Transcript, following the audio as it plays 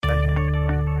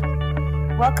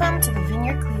Welcome to the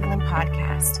Vineyard Cleveland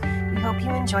podcast. We hope you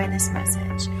enjoy this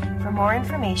message. For more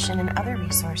information and other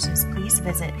resources, please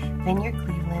visit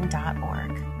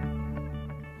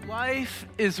vineyardcleveland.org. Life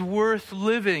is worth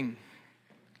living.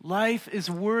 Life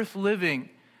is worth living.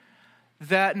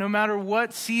 That no matter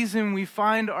what season we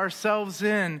find ourselves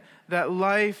in, that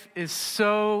life is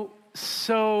so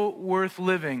worth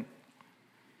living.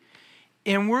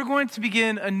 And we're going to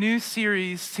begin a new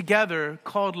series together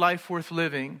called Life Worth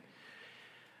Living.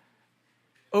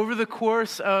 Over the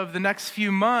course of the next few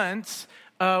months,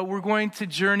 we're going to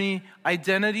journey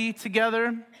identity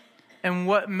together and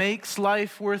what makes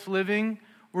life worth living.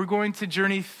 We're going to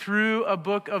journey through a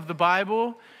book of the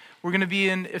Bible. We're going to be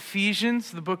in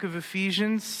Ephesians, the book of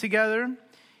Ephesians together.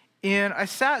 And I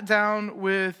sat down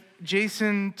with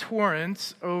Jason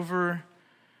Torrance over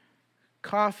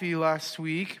coffee last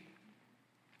week.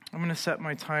 I'm going to set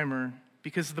my timer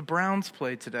because the Browns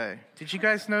play today. Did you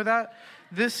guys know that?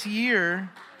 This year,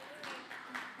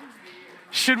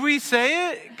 should we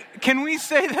say it? Can we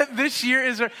say that this year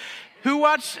is who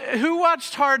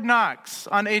watched Hard Knocks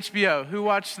on HBO? Who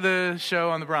watched the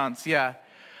show on the Browns? Yeah.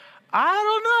 I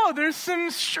don't know. There's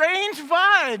some strange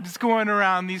vibes going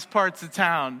around these parts of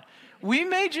town. We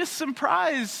may just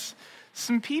surprise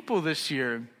some people this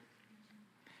year.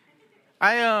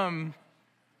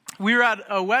 We were at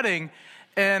a wedding,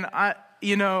 and I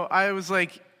was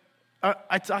like,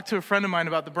 I talked to a friend of mine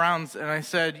about the Browns, and I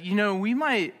said, we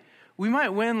might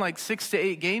win like 6 to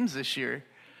 8 games this year.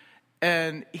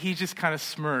 And he just kind of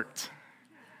smirked.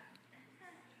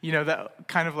 That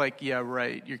kind of like, yeah,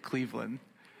 right, you're Cleveland.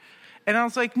 And I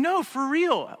was like, no, for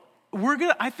real.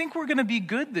 I think we're gonna be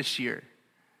good this year.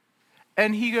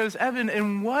 And he goes, Evan,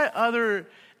 in what other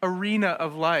arena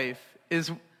of life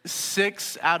is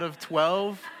 6 out of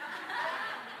 12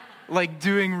 like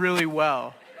doing really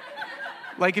well?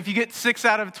 Like if you get 6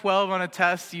 out of 12 on a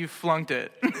test, you flunked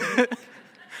it.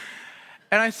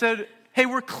 And I said, hey,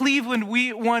 we're Cleveland.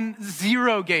 We won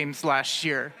 0 games last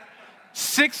year.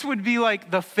 6 would be like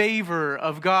the favor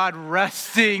of God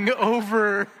resting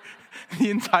over the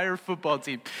entire football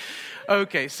team.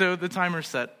 Okay, so the timer's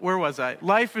set. Where was I?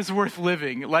 Life is worth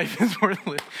living. Life is worth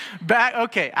living.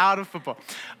 Out of football.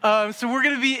 So we're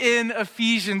going to be in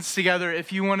Ephesians together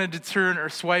if you wanted to turn or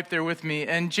swipe there with me.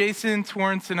 And Jason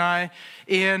Torrance and I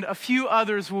and a few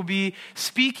others will be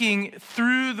speaking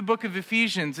through the book of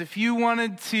Ephesians. If you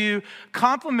wanted to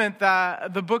complement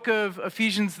that, the book of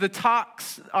Ephesians, the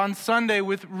talks on Sunday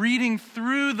with reading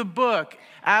through the book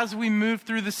as we move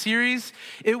through the series,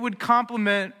 it would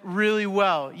complement really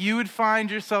well. You would find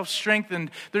yourself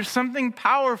strengthened. There's something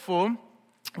powerful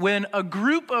when a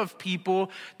group of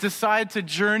people decide to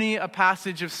journey a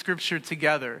passage of Scripture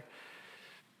together.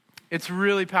 It's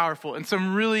really powerful. And so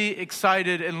I'm really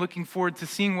excited and looking forward to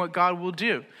seeing what God will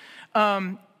do.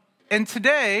 And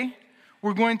today,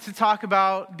 we're going to talk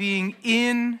about being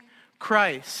in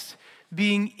Christ.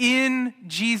 Being in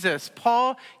Jesus.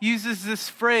 Paul uses this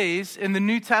phrase in the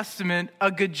New Testament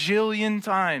a gajillion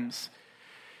times.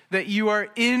 That you are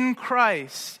in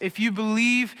Christ. If you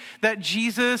believe that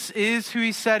Jesus is who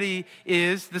he said he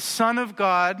is, the Son of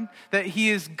God, that he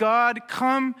is God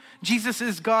Jesus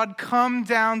is God come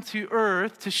down to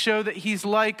earth to show that he's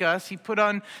like us. He put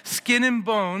on skin and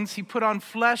bones. He put on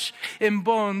flesh and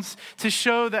bones to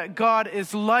show that God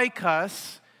is like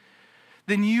us.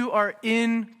 Then you are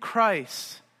in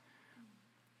Christ.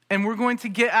 And we're going to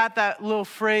get at that little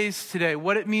phrase today,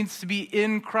 what it means to be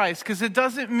in Christ. Because it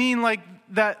doesn't mean like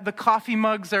that the coffee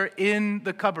mugs are in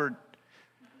the cupboard.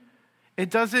 It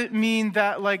doesn't mean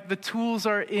that like the tools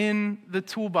are in the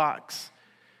toolbox.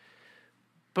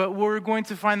 But we're going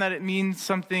to find that it means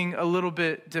something a little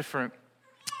bit different.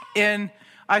 And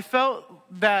I felt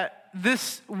that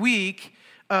this week,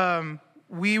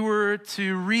 we were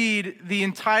to read the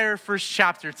entire first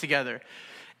chapter together.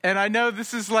 And I know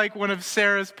this is like one of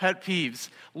Sarah's pet peeves.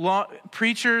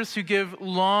 Preachers who give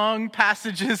long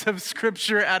passages of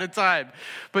Scripture at a time.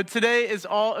 But today is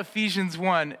all Ephesians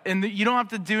 1. And you don't have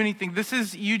to do anything. This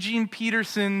is Eugene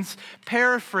Peterson's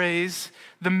paraphrase,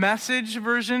 the Message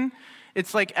version.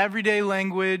 It's like everyday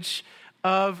language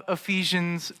of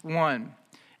Ephesians 1.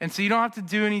 And so you don't have to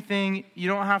do anything. You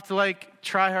don't have to like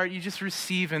try hard. You just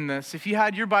receive in this. If you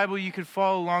had your Bible, you could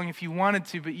follow along if you wanted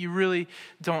to, but you really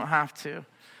don't have to.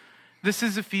 This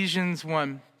is Ephesians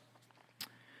 1.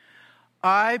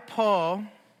 I, Paul,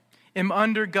 am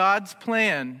under God's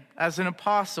plan as an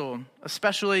apostle, a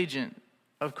special agent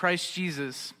of Christ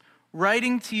Jesus,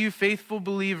 writing to you faithful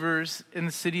believers in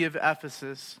the city of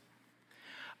Ephesus.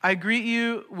 I greet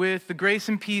you with the grace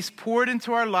and peace poured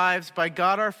into our lives by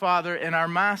God our Father and our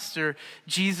Master,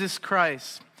 Jesus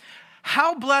Christ.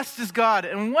 How blessed is God,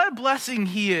 and what a blessing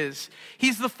he is.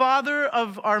 He's the Father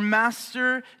of our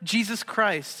Master, Jesus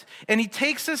Christ, and he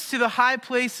takes us to the high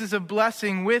places of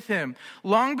blessing with him.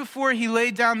 Long before he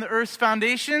laid down the earth's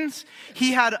foundations,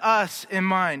 he had us in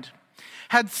mind,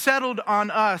 had settled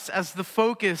on us as the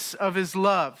focus of his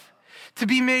love, to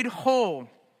be made whole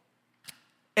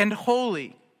and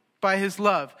holy by his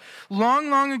love.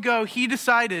 Long, long ago, he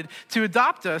decided to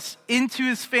adopt us into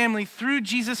his family through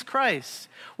Jesus Christ.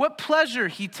 What pleasure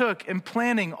he took in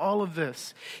planning all of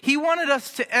this. He wanted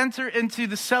us to enter into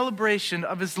the celebration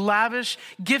of his lavish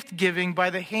gift giving by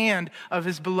the hand of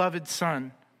his beloved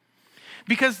Son.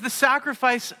 Because the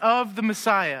sacrifice of the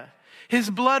Messiah, his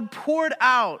blood poured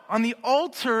out on the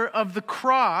altar of the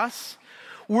cross,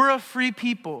 we're a free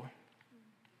people.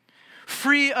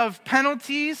 Free of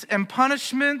penalties and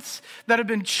punishments that have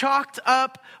been chalked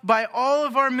up by all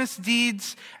of our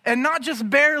misdeeds, and not just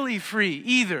barely free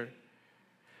either.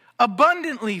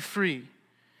 Abundantly free.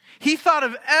 He thought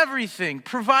of everything,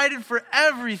 provided for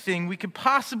everything we could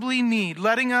possibly need,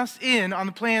 letting us in on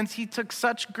the plans he took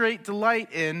such great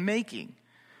delight in making.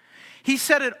 He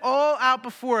set it all out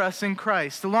before us in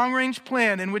Christ, the long-range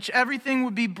plan in which everything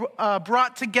would be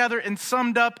brought together and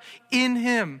summed up in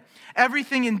him.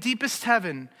 Everything in deepest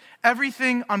heaven,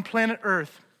 everything on planet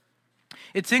Earth.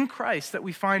 It's in Christ that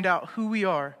we find out who we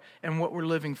are and what we're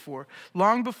living for.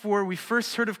 Long before we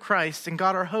first heard of Christ and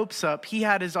got our hopes up, he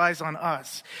had his eyes on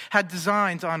us, had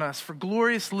designs on us for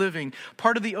glorious living,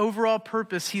 part of the overall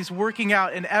purpose he's working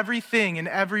out in everything and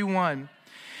everyone.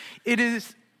 It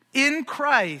is in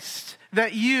Christ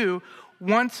that you,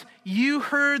 once you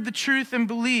heard the truth and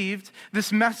believed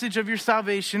this message of your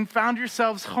salvation, found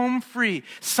yourselves home free,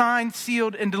 signed,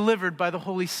 sealed, and delivered by the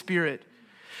Holy Spirit.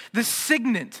 The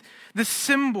signet, the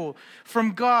symbol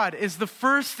from God, is the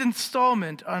first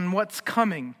installment on what's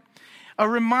coming. A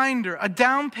reminder, a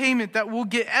down payment that will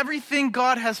get everything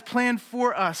God has planned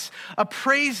for us, a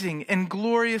praising and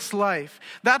glorious life.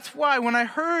 That's why when I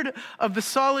heard of the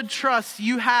solid trust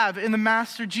you have in the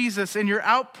Master Jesus and your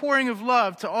outpouring of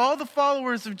love to all the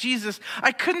followers of Jesus,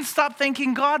 I couldn't stop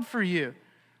thanking God for you.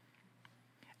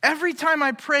 Every time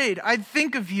I prayed, I'd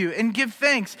think of you and give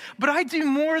thanks, but I do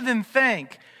more than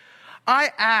thank. I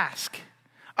ask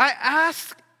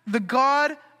the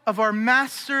God of our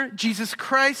Master, Jesus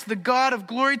Christ, the God of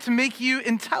glory, to make you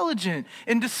intelligent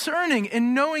and discerning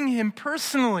and knowing him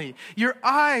personally. Your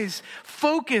eyes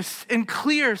focused and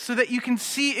clear so that you can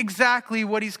see exactly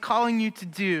what he's calling you to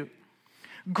do.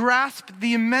 Grasp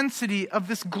the immensity of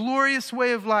this glorious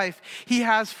way of life he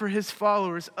has for his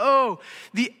followers. Oh,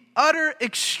 the utter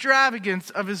extravagance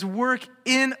of his work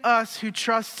in us who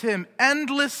trust him.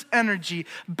 Endless energy,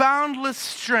 boundless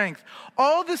strength.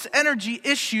 All this energy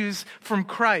issues from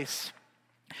Christ.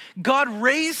 God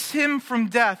raised him from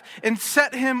death and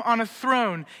set him on a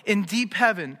throne in deep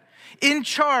heaven, in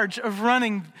charge of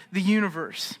running the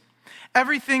universe.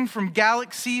 Everything from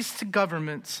galaxies to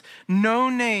governments, no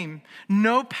name,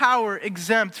 no power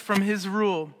exempt from his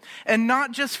rule, and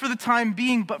not just for the time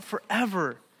being, but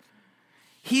forever.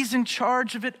 He's in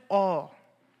charge of it all.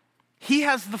 He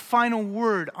has the final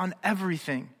word on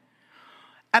everything.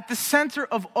 At the center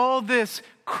of all this,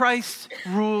 Christ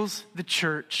rules the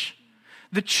church.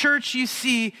 The church, you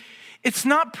see, it's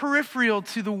not peripheral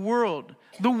to the world.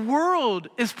 The world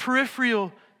is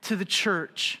peripheral to the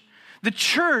church. The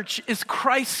church is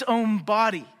Christ's own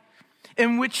body,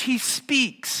 in which he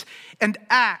speaks and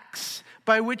acts,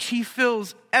 by which he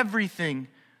fills everything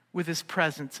with his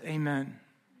presence. Amen.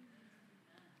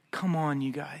 Come on,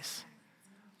 you guys.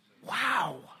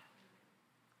 Wow.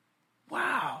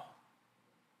 Wow.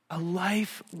 A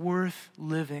life worth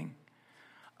living.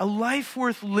 A life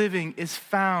worth living is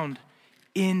found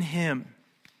in him.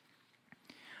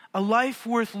 A life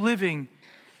worth living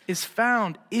is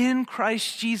found in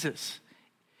Christ Jesus.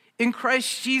 In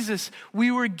Christ Jesus, we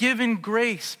were given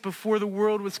grace before the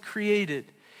world was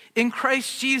created. In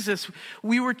Christ Jesus,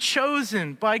 we were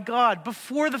chosen by God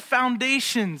before the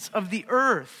foundations of the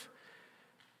earth.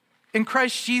 In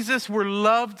Christ Jesus, we're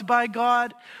loved by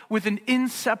God with an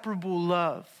inseparable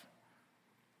love.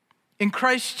 In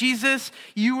Christ Jesus,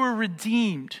 you were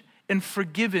redeemed and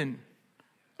forgiven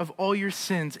of all your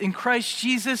sins. In Christ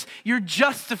Jesus, you're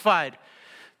justified.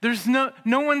 There's no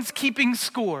one's keeping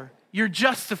score. You're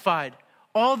justified.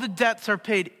 All the debts are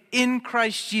paid in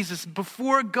Christ Jesus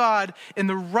before God, and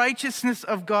the righteousness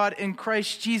of God in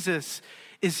Christ Jesus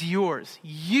is yours.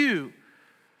 You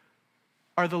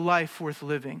are the life worth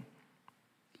living.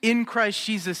 In Christ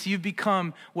Jesus, you've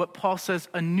become what Paul says,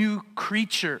 a new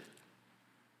creature.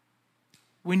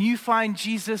 When you find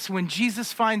Jesus, when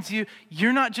Jesus finds you,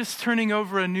 you're not just turning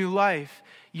over a new life.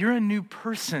 You're a new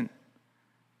person.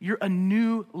 You're a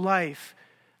new life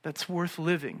that's worth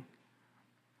living.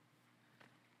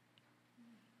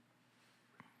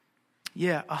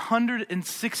 Yeah,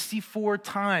 164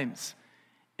 times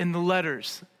in the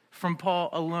letters from Paul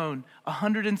alone.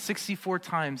 164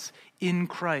 times in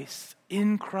Christ,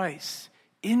 in Christ,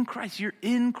 in Christ. You're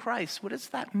in Christ. What does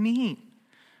that mean?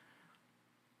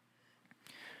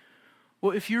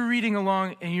 Well, if you're reading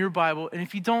along in your Bible, and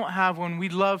if you don't have one,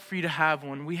 we'd love for you to have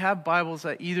one. We have Bibles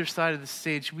at either side of the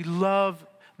stage. We love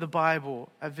the Bible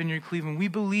at Vineyard Cleveland. We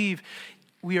believe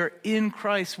we are in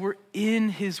Christ. We're in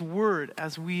His Word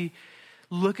as we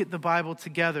look at the Bible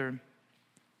together.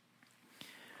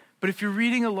 But if you're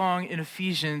reading along in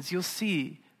Ephesians, you'll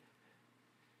see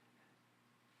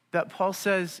that Paul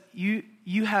says you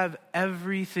have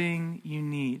everything you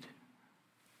need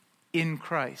in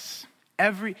Christ.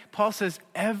 Paul says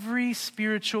every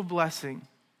spiritual blessing.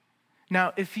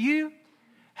 Now, if you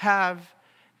have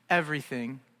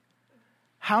everything,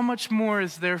 how much more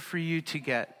is there for you to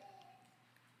get?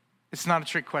 It's not a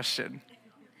trick question.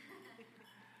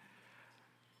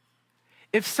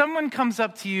 If someone comes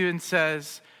up to you and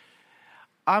says,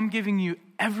 I'm giving you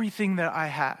everything that I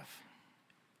have.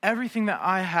 Everything that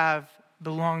I have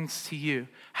belongs to you.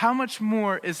 How much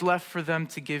more is left for them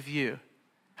to give you?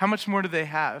 How much more do they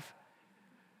have?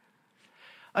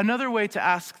 Another way to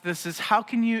ask this is, how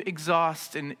can you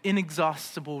exhaust an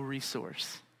inexhaustible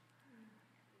resource?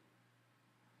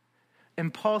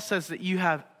 And Paul says that you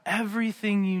have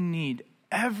everything you need,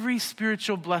 every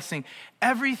spiritual blessing,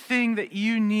 everything that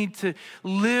you need to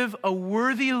live a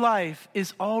worthy life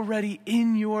is already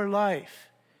in your life,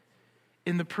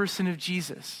 in the person of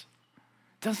Jesus.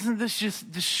 Doesn't this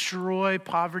just destroy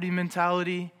poverty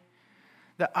mentality?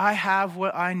 That I have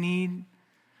what I need?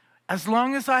 As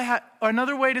long as I have,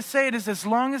 another way to say it is, as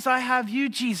long as I have you,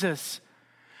 Jesus,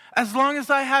 as long as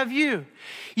I have you,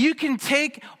 you can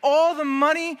take all the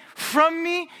money from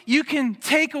me. You can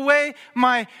take away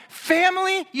my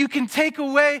family. You can take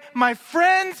away my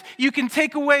friends. You can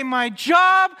take away my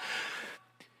job.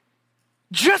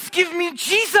 Just give me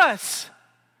Jesus.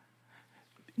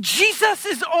 Jesus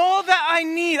is all that I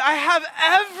need. I have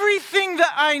everything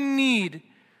that I need.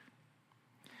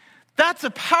 That's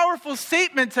a powerful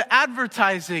statement to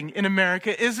advertising in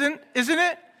America, isn't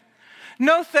it?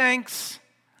 No thanks.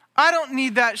 I don't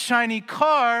need that shiny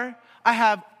car. I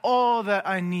have all that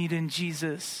I need in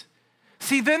Jesus.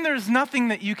 See, then there's nothing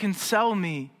that you can sell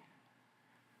me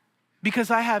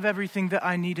because I have everything that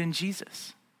I need in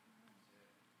Jesus.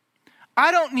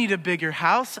 I don't need a bigger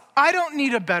house. I don't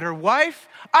need a better wife.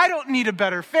 I don't need a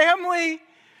better family.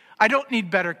 I don't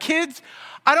need better kids.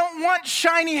 I don't want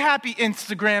shiny, happy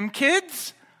Instagram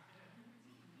kids.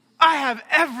 I have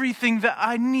everything that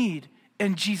I need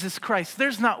in Jesus Christ.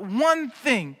 There's not one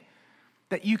thing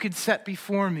that you could set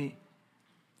before me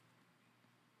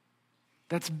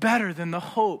that's better than the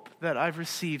hope that I've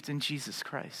received in Jesus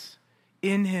Christ.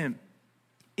 In Him,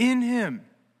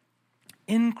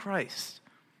 in Christ.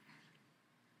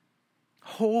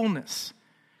 Wholeness,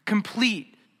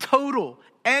 complete, total,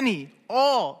 any,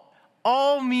 all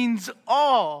means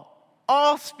all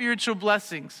spiritual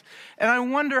blessings. And I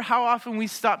wonder how often we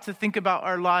stop to think about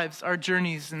our lives, our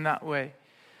journeys in that way,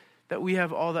 that we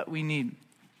have all that we need.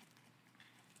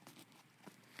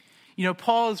 You know,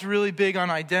 Paul is really big on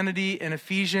identity in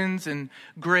Ephesians and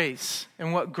grace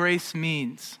and what grace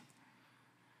means.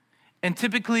 And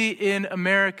typically in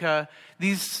America,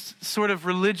 these sort of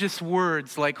religious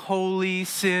words like holy,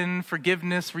 sin,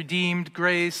 forgiveness, redeemed,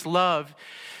 grace, love,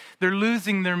 they're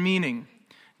losing their meaning.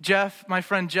 My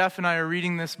friend Jeff and I are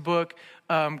reading this book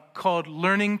called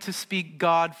Learning to Speak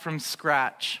God from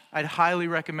Scratch. I'd highly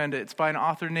recommend it. It's by an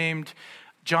author named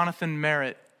Jonathan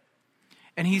Merritt.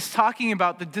 And he's talking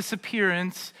about the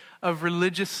disappearance of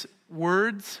religious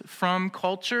words from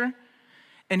culture.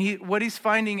 And what he's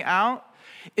finding out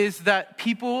is that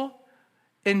people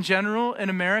in general in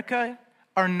America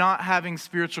are not having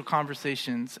spiritual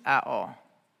conversations at all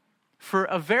for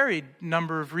a varied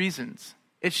number of reasons.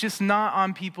 It's just not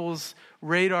on people's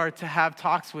radar to have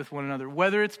talks with one another,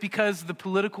 whether it's because the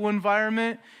political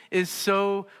environment is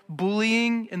so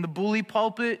bullying and the bully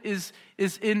pulpit is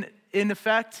in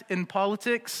effect in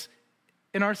politics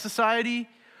in our society,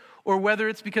 or whether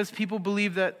it's because people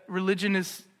believe that religion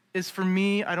is for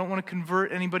me, I don't want to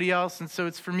convert anybody else, and so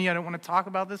it's for me, I don't want to talk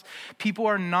about this. People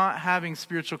are not having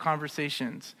spiritual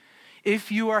conversations.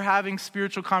 If you are having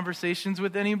spiritual conversations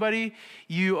with anybody,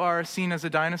 you are seen as a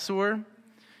dinosaur,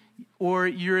 or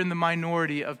you're in the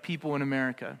minority of people in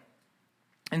America.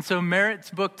 And so Merritt's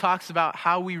book talks about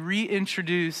how we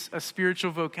reintroduce a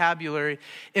spiritual vocabulary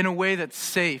in a way that's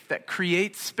safe, that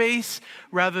creates space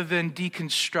rather than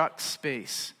deconstructs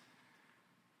space,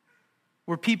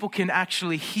 where people can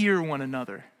actually hear one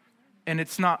another, and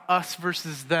it's not us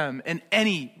versus them in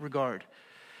any regard.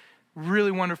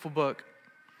 Really wonderful book.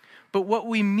 But what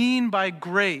we mean by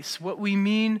grace, what we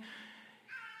mean,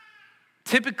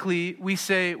 typically we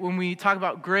say when we talk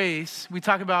about grace, we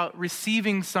talk about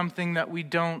receiving something that we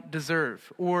don't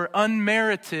deserve, or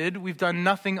unmerited, we've done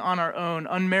nothing on our own,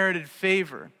 unmerited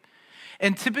favor.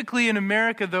 And typically in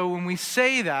America, though, when we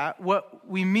say that, what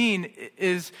we mean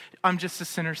is, I'm just a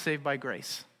sinner saved by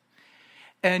grace.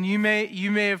 And you may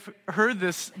have heard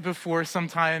this before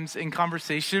sometimes in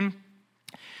conversation,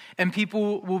 and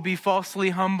people will be falsely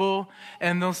humble,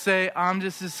 and they'll say, I'm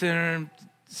just a sinner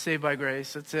saved by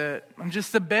grace. That's it. I'm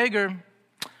just a beggar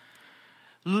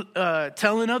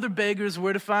telling other beggars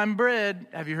where to find bread.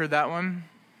 Have you heard that one?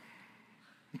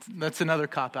 That's another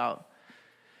cop-out.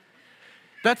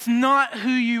 That's not who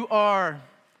you are.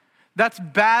 That's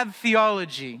bad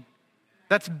theology.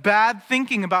 That's bad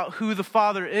thinking about who the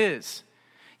Father is.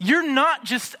 You're not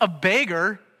just a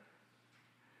beggar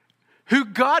who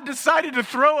God decided to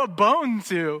throw a bone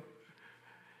to.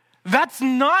 That's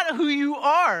not who you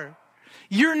are.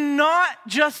 You're not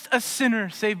just a sinner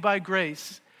saved by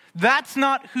grace. That's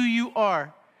not who you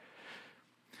are.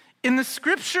 In the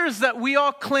scriptures that we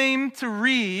all claim to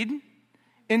read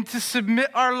and to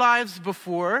submit our lives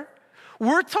before,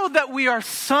 we're told that we are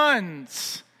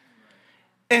sons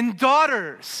and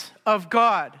daughters of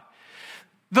God.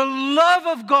 The love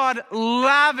of God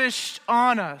lavished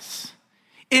on us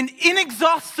in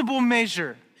inexhaustible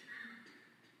measure.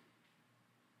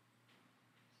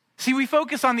 See, we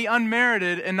focus on the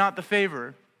unmerited and not the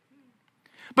favor.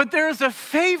 But there is a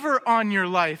favor on your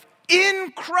life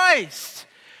in Christ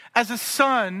as a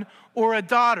son or a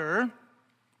daughter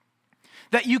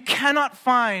that you cannot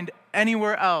find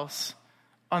anywhere else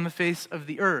on the face of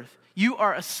the earth. You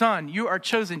are a son. You are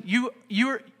chosen. You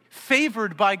are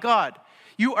favored by God.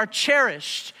 You are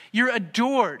cherished. You're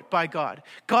adored by God.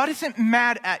 God isn't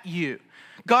mad at you.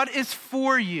 God is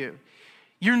for you.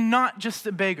 You're not just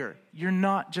a beggar. You're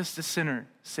not just a sinner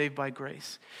saved by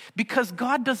grace. Because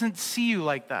God doesn't see you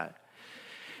like that.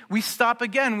 We stop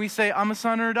again. We say, I'm a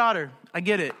son or a daughter. I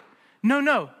get it.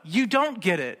 No, you don't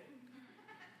get it.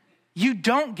 You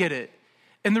don't get it.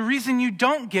 And the reason you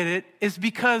don't get it is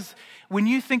because when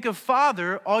you think of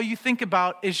father, all you think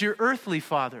about is your earthly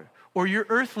father or your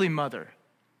earthly mother.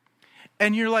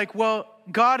 And you're like, well,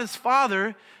 God is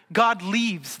father, God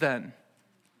leaves then.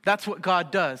 That's what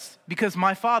God does, because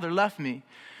my father left me.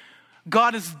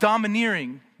 God is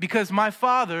domineering, because my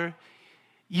father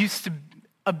used to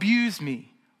abuse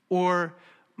me, or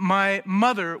my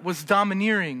mother was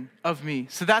domineering of me.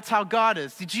 So that's how God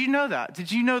is. Did you know that?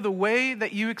 Did you know the way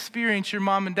that you experience your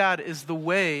mom and dad is the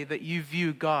way that you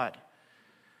view God?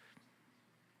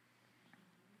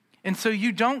 And so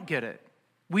you don't get it.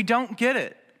 We don't get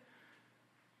it.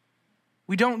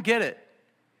 We don't get it.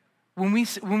 When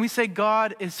we say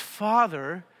God is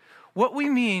Father, what we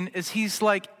mean is he's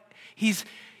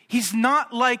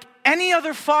not like any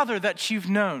other father that you've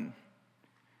known.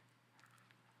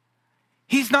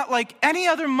 He's not like any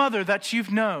other mother that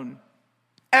you've known,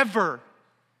 ever.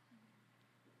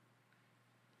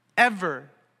 Ever.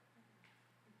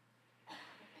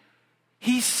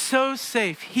 He's so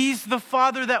safe. He's the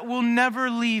Father that will never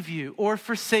leave you or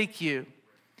forsake you.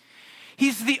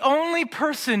 He's the only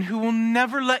person who will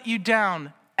never let you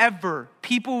down, ever.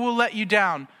 People will let you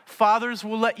down. Fathers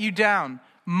will let you down.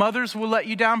 Mothers will let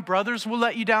you down. Brothers will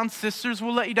let you down. Sisters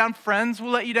will let you down. Friends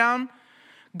will let you down.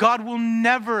 God will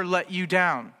never let you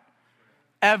down,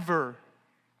 ever.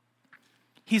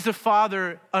 He's a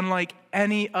father unlike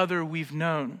any other we've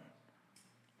known.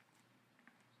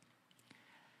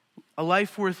 A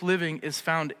life worth living is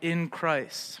found in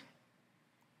Christ.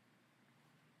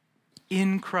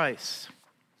 In Christ.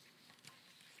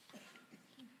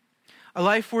 A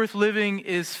life worth living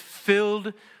is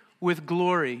filled with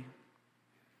glory.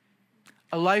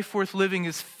 A life worth living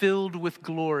is filled with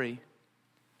glory.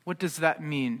 What does that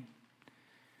mean?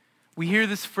 We hear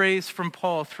this phrase from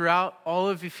Paul throughout all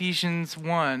of Ephesians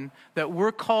 1, that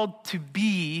we're called to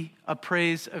be a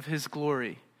praise of his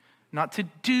glory. Not to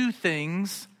do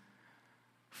things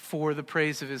for the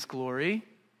praise of his glory.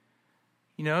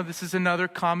 You know, this is another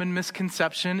common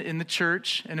misconception in the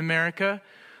church in America.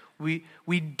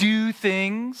 We do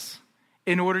things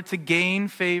in order to gain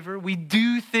favor. We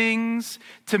do things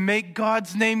to make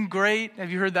God's name great.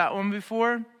 Have you heard that one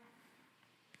before?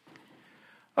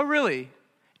 Oh, really?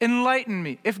 Enlighten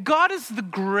me. If God is the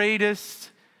greatest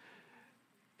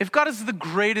If God is the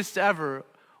greatest ever,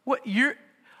 you're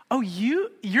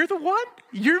the one?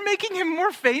 You're making him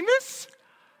more famous?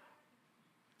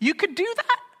 You could do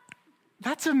that?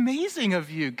 That's amazing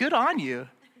of you. Good on you.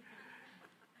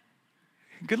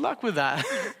 Good luck with that,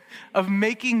 of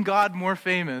making God more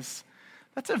famous.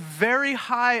 That's a very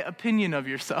high opinion of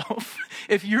yourself.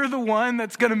 If you're the one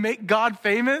that's going to make God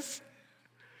famous,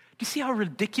 do you see how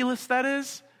ridiculous that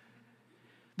is?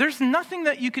 There's nothing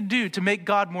that you could do to make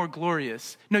God more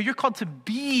glorious. No, you're called to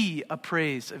be a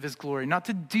praise of his glory, not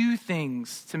to do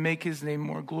things to make his name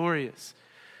more glorious.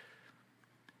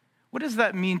 What does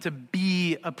that mean, to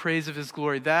be a praise of his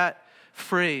glory? That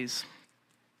phrase.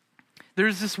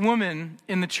 There's this woman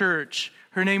in the church.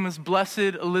 Her name was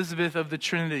Blessed Elizabeth of the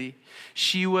Trinity.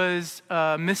 She was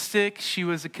a mystic. She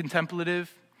was a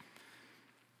contemplative.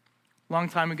 Long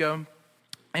time ago.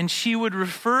 And she would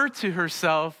refer to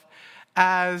herself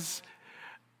as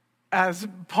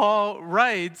Paul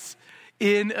writes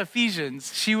in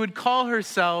Ephesians. She would call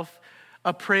herself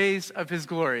a praise of his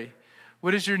glory.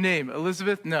 What is your name?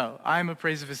 Elizabeth? No, I'm a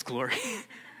praise of his glory.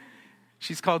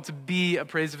 She's called to be a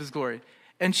praise of his glory.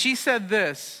 And she said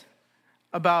this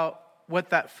about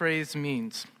what that phrase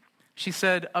means. She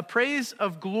said, a praise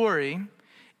of glory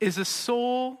is a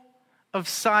soul of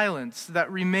silence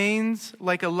that remains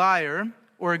like a lyre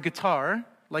or a guitar,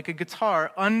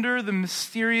 under the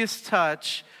mysterious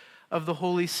touch of the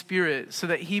Holy Spirit, so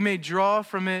that he may draw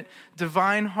from it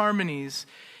divine harmonies.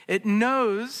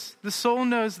 The soul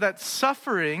knows that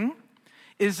suffering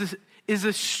is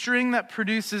a string that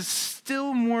produces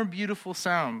still more beautiful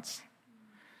sounds.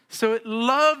 So it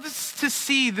loves to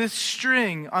see this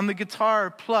string on the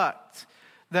guitar plucked,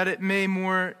 that it may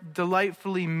more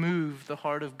delightfully move the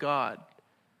heart of God.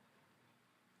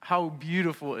 How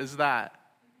beautiful is that?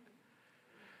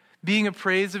 Being a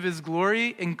praise of his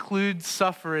glory includes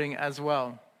suffering as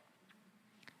well.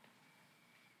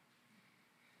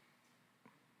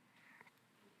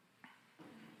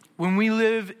 When we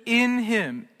live in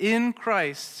him, in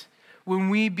Christ, when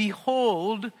we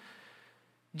behold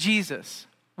Jesus,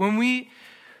 when we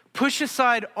push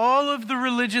aside all of the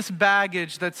religious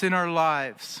baggage that's in our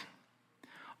lives,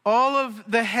 all of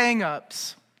the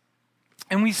hang-ups,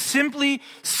 and we simply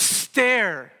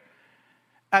stare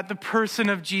at the person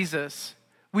of Jesus.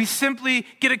 We simply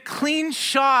get a clean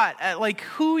shot at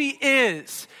who he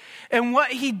is and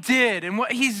what he did and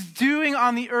what he's doing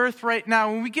on the earth right now.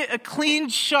 When we get a clean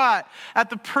shot at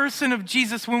the person of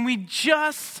Jesus, when we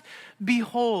just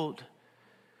behold,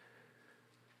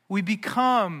 we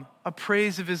become a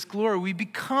praise of his glory.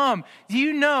 Do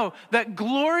you know that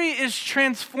glory is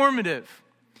transformative?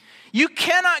 You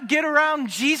cannot get around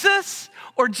Jesus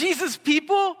or Jesus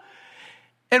people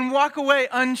and walk away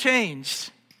unchanged.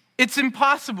 It's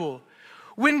impossible.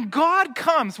 When God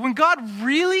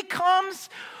really comes,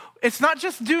 it's not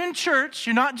just doing church,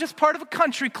 you're not just part of a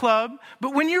country club,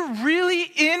 but when you're really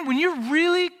when you're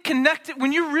really connected,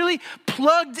 when you're really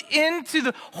plugged into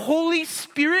the Holy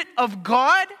Spirit of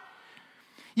God,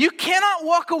 you cannot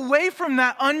walk away from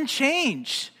that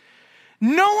unchanged.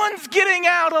 No one's getting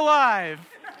out alive.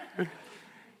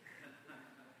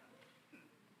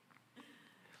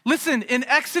 Listen, in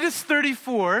Exodus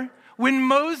 34, when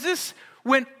Moses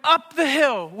went up the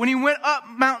hill, when he went up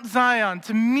Mount Zion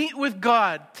to meet with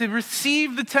God, to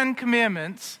receive the 10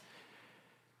 Commandments,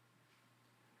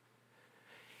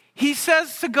 he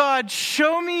says to God,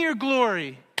 show me your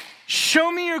glory.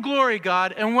 Show me your glory,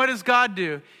 God. And what does God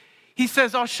do? He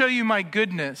says, I'll show you my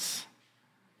goodness.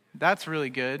 That's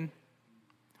really good.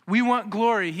 We want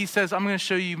glory. He says, I'm going to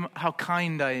show you how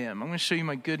kind I am. I'm going to show you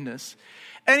my goodness.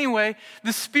 Anyway,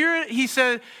 the Spirit,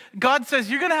 God says,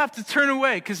 you're going to have to turn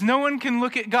away because no one can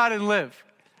look at God and live.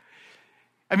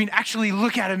 Actually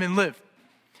look at him and live.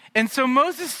 And so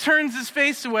Moses turns his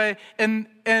face away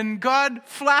and God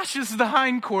flashes the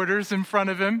hindquarters in front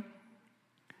of him.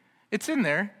 It's in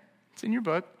there. It's in your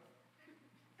book.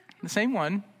 The same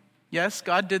one. Yes,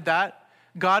 God did that.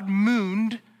 God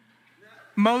mooned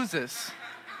Moses.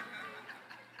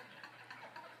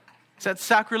 Is that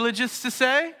sacrilegious to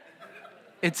say?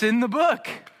 It's in the book.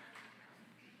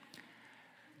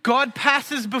 God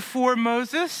passes before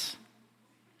Moses,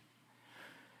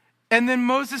 and then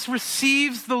Moses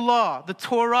receives the law, the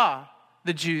Torah,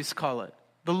 the Jews call it.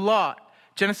 The law,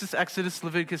 Genesis, Exodus,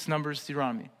 Leviticus, Numbers,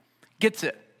 Deuteronomy. Gets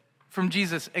it from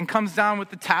Jesus and comes down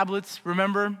with the tablets,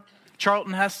 remember?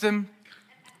 Charlton Heston,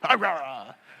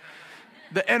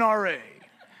 the NRA,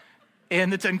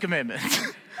 and the 10 Commandments.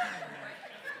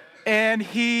 And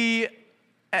he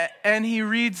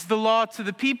reads the law to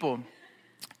the people.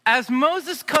 As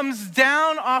Moses comes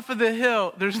down off of the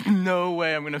hill, there's no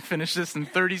way I'm going to finish this in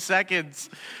 30 seconds.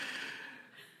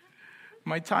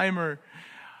 my timer.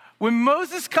 When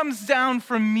Moses comes down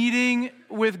from meeting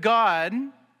with God,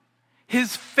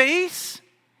 his face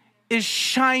is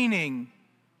shining.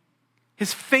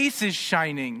 His face is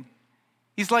shining.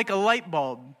 He's like a light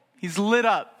bulb. He's lit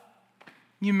up.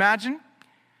 Can you imagine?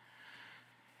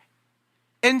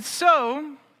 And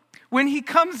so, when he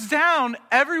comes down,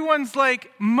 everyone's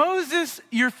like, Moses,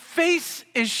 your face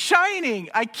is shining.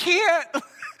 I can't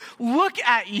look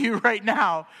at you right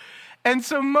now. And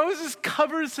so Moses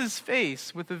covers his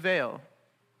face with a veil.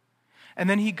 And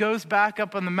then he goes back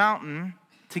up on the mountain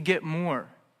to get more.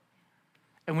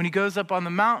 And when he goes up on the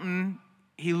mountain,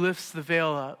 he lifts the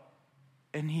veil up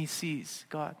and he sees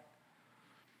God.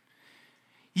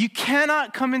 You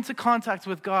cannot come into contact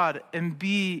with God and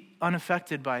be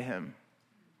unaffected by him.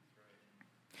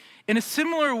 In a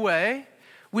similar way,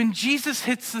 when Jesus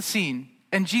hits the scene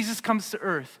and Jesus comes to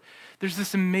earth, there's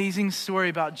this amazing story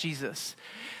about Jesus.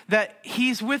 That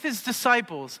he's with his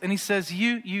disciples and he says,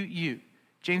 you,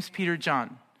 James, Peter,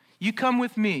 John, you come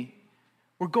with me.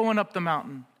 We're going up the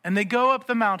mountain. And they go up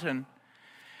the mountain.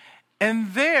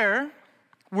 And there,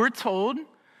 we're told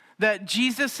that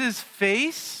Jesus'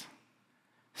 face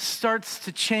starts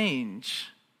to change.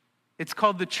 It's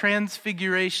called the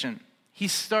transfiguration. He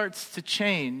starts to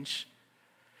change.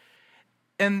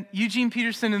 And Eugene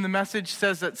Peterson in the Message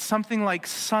says that something like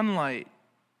sunlight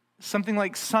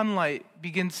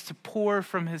begins to pour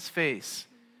from his face.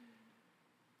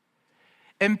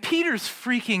 And Peter's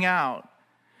freaking out.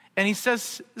 And he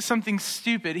says something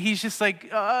stupid. He's just like,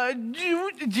 do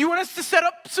you want us to set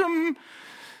up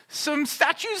some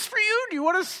statues for you? Do you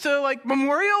want us to like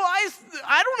memorialize?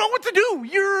 I don't know what to do.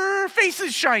 Your face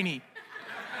is shiny.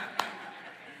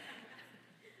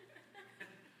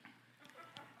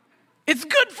 It's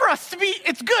good for us to be,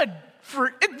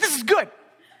 this is good.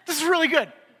 This is really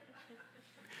good.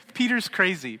 Peter's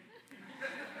crazy.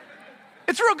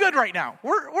 It's real good right now.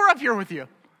 We're up here with you.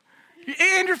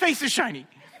 And your face is shiny.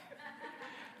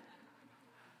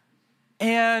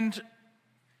 And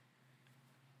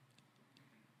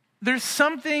there's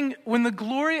something, when the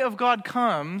glory of God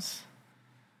comes,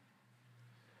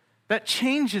 that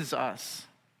changes us.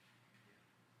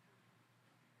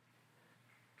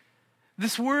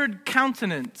 This word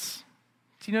countenance,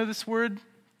 do you know this word?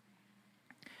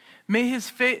 May his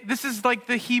face, this is like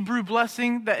the Hebrew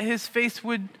blessing, that his face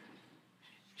would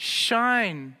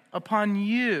shine upon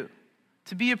you.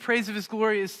 To be a praise of his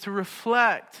glory is to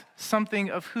reflect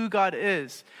something of who God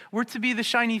is. We're to be the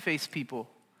shiny face people.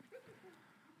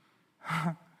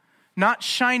 Not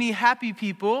shiny happy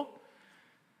people,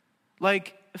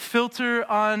 like filter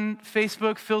on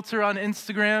Facebook, filter on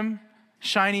Instagram,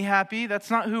 shiny happy.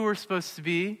 That's not who we're supposed to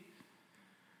be.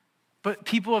 But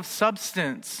people of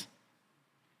substance.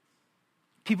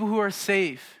 People who are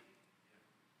safe.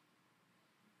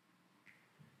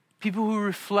 People who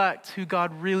reflect who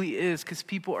God really is, because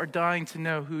people are dying to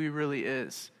know who he really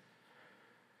is.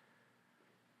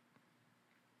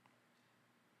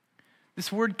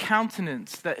 This word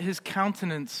countenance, that his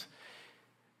countenance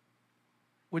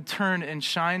would turn and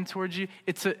shine towards you,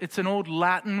 it's an old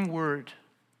Latin word.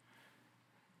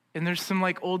 And there's some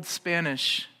like old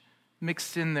Spanish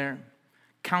mixed in there.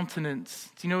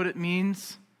 Countenance. Do you know what it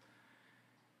means?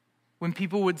 When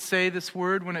people would say this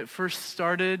word, when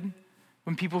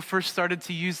people first started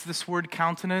to use this word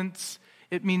countenance,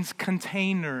 it means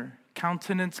container.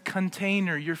 Countenance,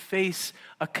 container. Your face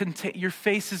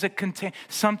is a container.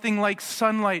 Something like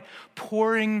sunlight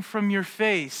pouring from your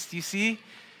face. Do you see?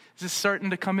 Is this starting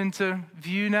to come into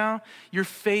view now? Your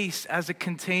face as a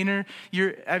container.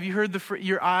 Have you heard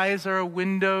your eyes are a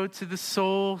window to the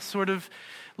soul sort of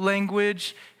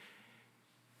language?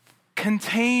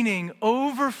 Containing,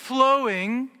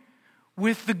 overflowing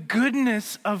with the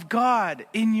goodness of God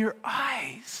in your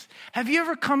eyes. Have you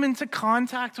ever come into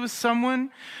contact with someone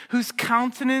whose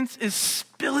countenance is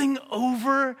spilling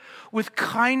over with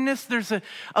kindness? There's an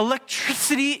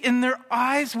electricity in their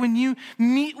eyes. When you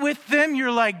meet with them,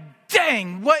 you're like,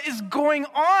 dang, what is going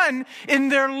on in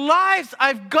their lives?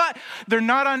 They're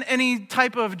not on any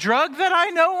type of drug that I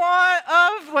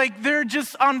know of. Like, they're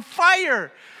just on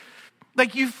fire.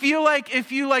 Like, you feel like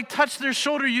if you like touch their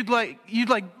shoulder, you'd like,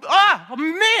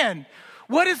 man,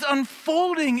 what is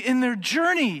unfolding in their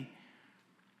journey?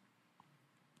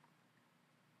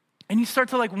 And you start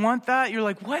to like want that. You're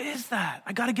like, what is that?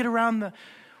 I got to get around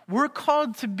we're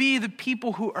called to be the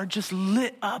people who are just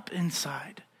lit up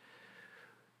inside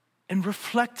and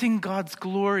reflecting God's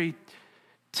glory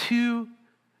to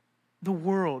the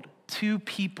world, to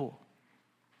people.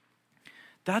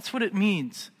 That's what it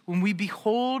means when we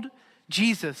behold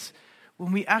Jesus,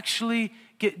 when we actually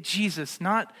get Jesus,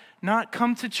 not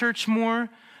come to church more,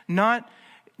 not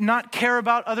not care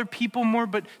about other people more,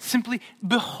 but simply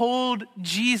behold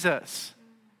Jesus.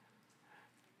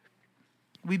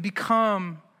 We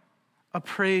become a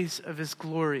praise of his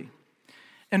glory.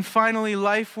 And finally,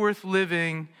 life worth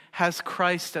living has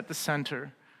Christ at the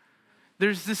center.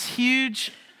 There's this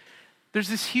huge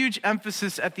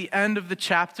emphasis at the end of the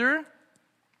chapter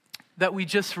that we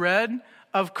just read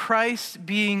of Christ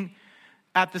being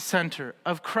at the center,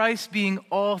 of Christ being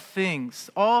all things.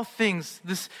 All things.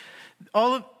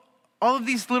 All of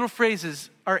these little phrases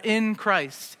are in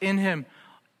Christ, in him.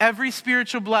 Every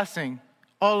spiritual blessing,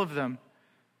 all of them.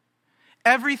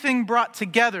 Everything brought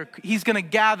together, he's going to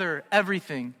gather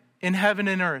everything in heaven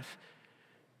and earth.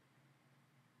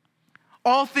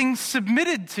 All things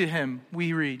submitted to him,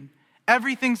 we read.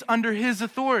 Everything's under his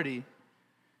authority.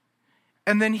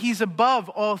 And then he's above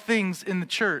all things in the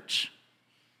church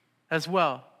as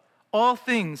well. All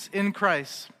things in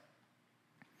Christ.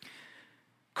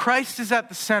 Christ is at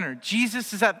the center.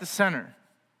 Jesus is at the center.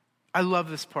 I love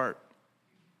this part.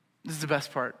 This is the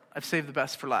best part. I've saved the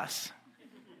best for last.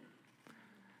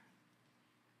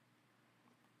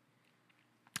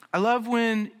 I love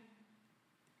when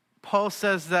Paul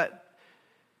says that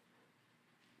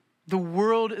the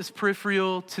world is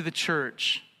peripheral to the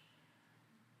church.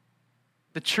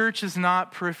 The church is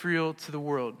not peripheral to the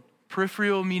world.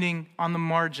 Peripheral meaning on the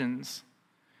margins.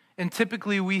 And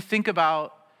typically we think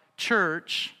about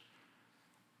church,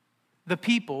 the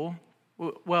people.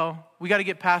 Well, we got to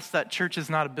get past that church is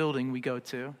not a building we go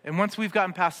to. And once we've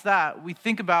gotten past that, we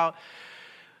think about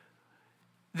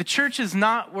the church is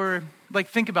not where,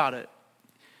 think about it.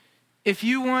 If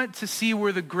you want to see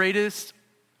where the greatest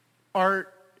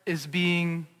art is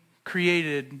being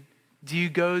created, do you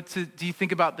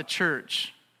think about the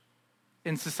church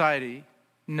in society?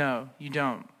 No, you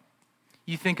don't.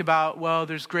 You think about,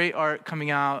 there's great art coming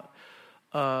out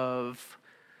of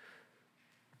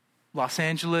Los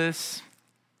Angeles.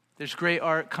 There's great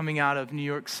art coming out of New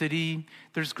York City.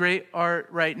 There's great art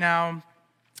right now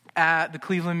at the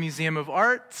Cleveland Museum of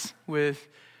Arts with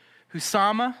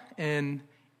Husama and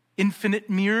Infinite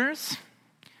Mirrors.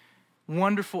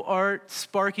 Wonderful art,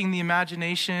 sparking the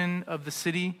imagination of the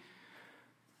city.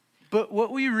 But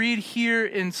what we read here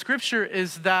in Scripture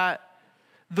is that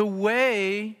the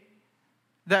way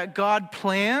that God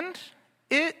planned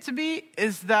it to be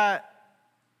is that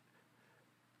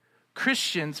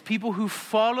Christians, people who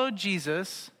follow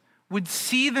Jesus, would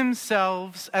see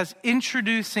themselves as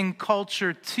introducing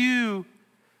culture to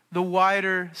the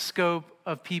wider scope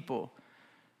of people,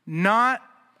 not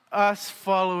us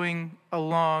following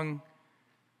along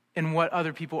in what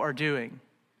other people are doing.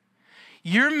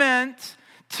 You're meant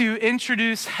to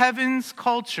introduce heaven's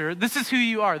culture. This is who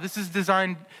you are. This is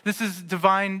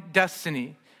divine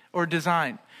destiny or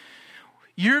design.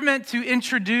 You're meant to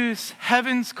introduce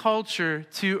heaven's culture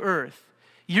to earth.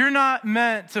 You're not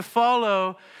meant to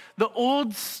follow the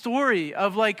old story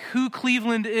of who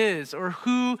Cleveland is or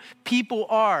who people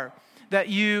are, that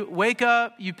you wake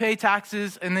up, you pay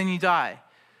taxes, and then you die.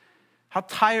 How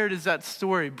tired is that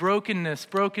story? Brokenness.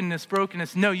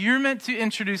 No, you're meant to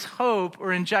introduce hope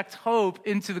or inject hope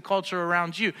into the culture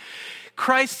around you.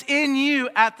 Christ in you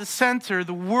at the center,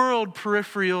 the world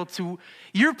peripheral to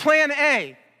your plan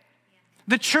A.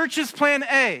 The church's plan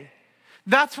A.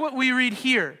 That's what we read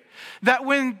here. That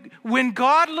when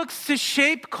God looks to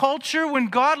shape culture, when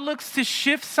God looks to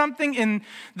shift something in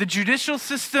the judicial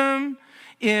system,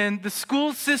 in the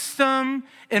school system,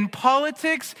 in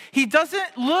politics, he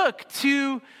doesn't look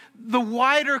to the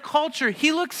wider culture.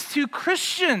 He looks to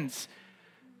Christians.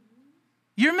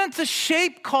 You're meant to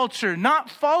shape culture,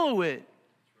 not follow it.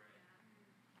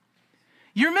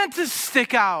 You're meant to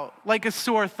stick out like a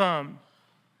sore thumb.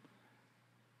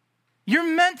 You're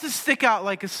meant to stick out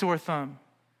like a sore thumb.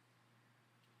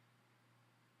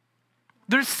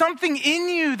 There's something in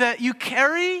you that you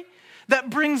carry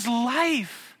that brings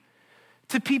life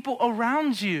to people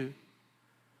around you,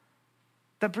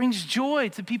 that brings joy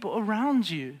to people around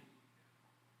you.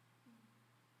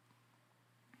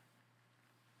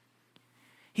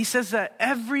 He says that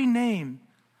every name,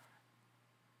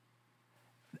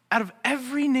 out of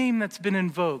every name that's been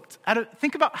invoked,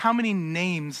 think about how many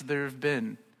names there have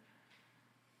been.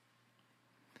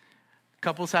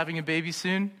 Couples having a baby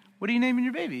soon. What are you naming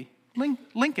your baby?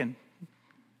 Lincoln.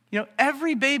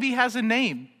 Every baby has a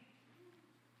name.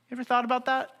 You ever thought about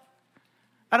that?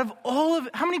 Out of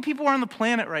how many people are on the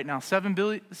planet right now? 7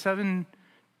 billion? 7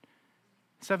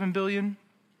 billion?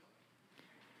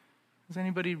 Does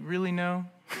anybody really know?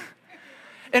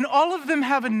 And all of them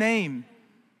have a name.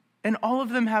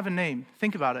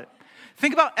 Think about it.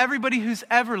 Think about everybody who's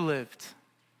ever lived.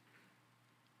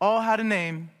 All had a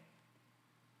name.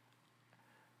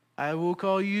 I will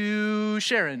call you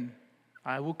Sharon.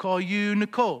 I will call you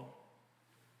Nicole.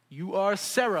 You are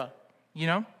Sarah. You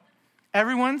know,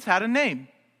 everyone's had a name.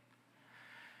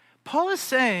 Paul is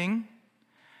saying,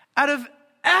 out of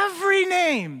every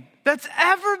name that's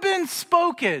ever been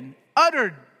spoken,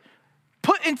 uttered,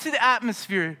 put into the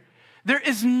atmosphere, there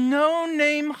is no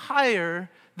name higher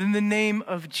than the name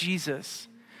of Jesus.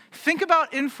 Think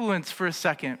about influence for a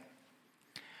second.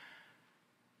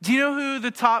 Do you know who the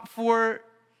top 4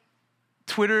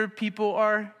 Twitter people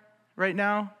are right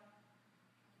now?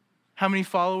 How many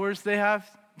followers they have?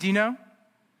 Do you know?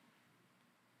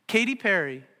 Katy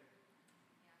Perry.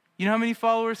 You know how many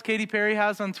followers Katy Perry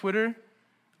has on Twitter?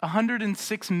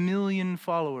 106 million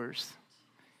followers.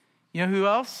 You know who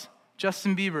else?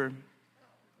 Justin Bieber.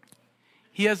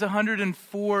 He has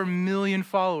 104 million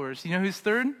followers. You know who's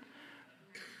third?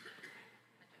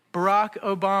 Barack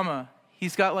Obama.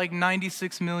 He's got like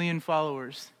 96 million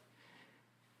followers.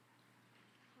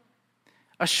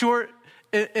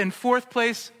 In 4th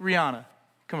place, Rihanna.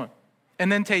 Come on.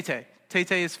 And then Tay-Tay.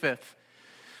 Tay-Tay is 5th.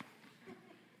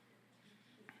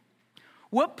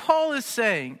 What Paul is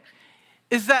saying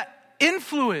is that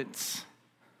influence,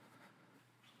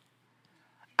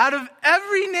 out of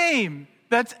every name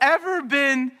that's ever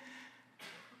been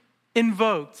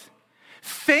invoked,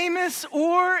 famous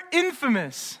or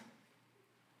infamous,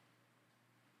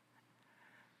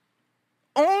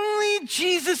 only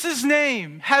Jesus'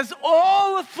 name has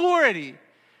all authority.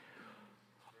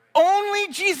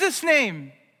 Only Jesus'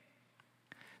 name.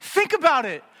 Think about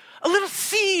it. A little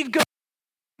seed goes.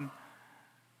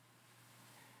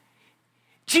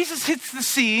 Jesus hits the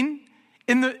scene.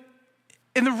 In the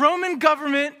Roman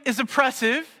government is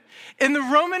oppressive. And the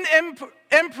Roman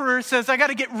emperor says, I got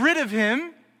to get rid of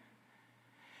him.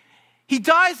 He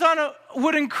dies on a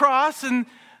wooden cross, and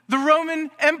the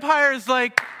Roman Empire is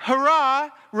like, hurrah,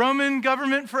 Roman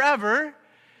government forever.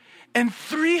 And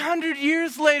 300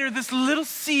 years later, this little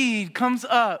seed comes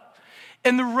up.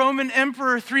 And the Roman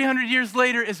emperor, 300 years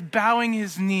later, is bowing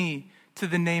his knee to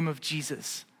the name of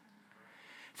Jesus.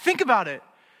 Think about it.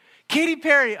 Katy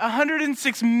Perry,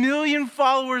 106 million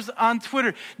followers on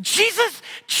Twitter. Jesus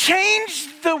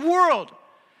changed the world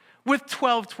with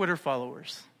 12 Twitter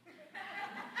followers.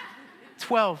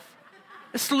 12.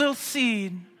 This little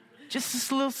seed. Just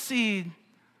this little seed.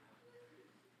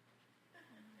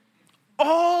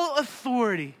 All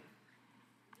authority.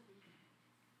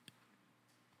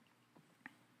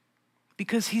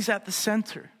 Because he's at the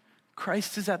center.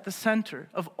 Christ is at the center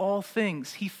of all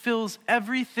things. He fills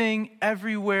everything,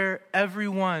 everywhere,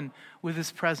 everyone with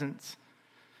his presence.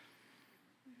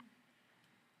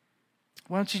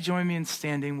 Why don't you join me in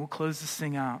standing? We'll close this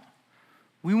thing out.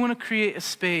 We want to create a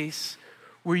space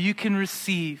where you can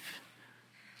receive,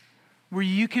 where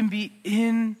you can be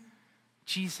in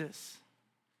Jesus.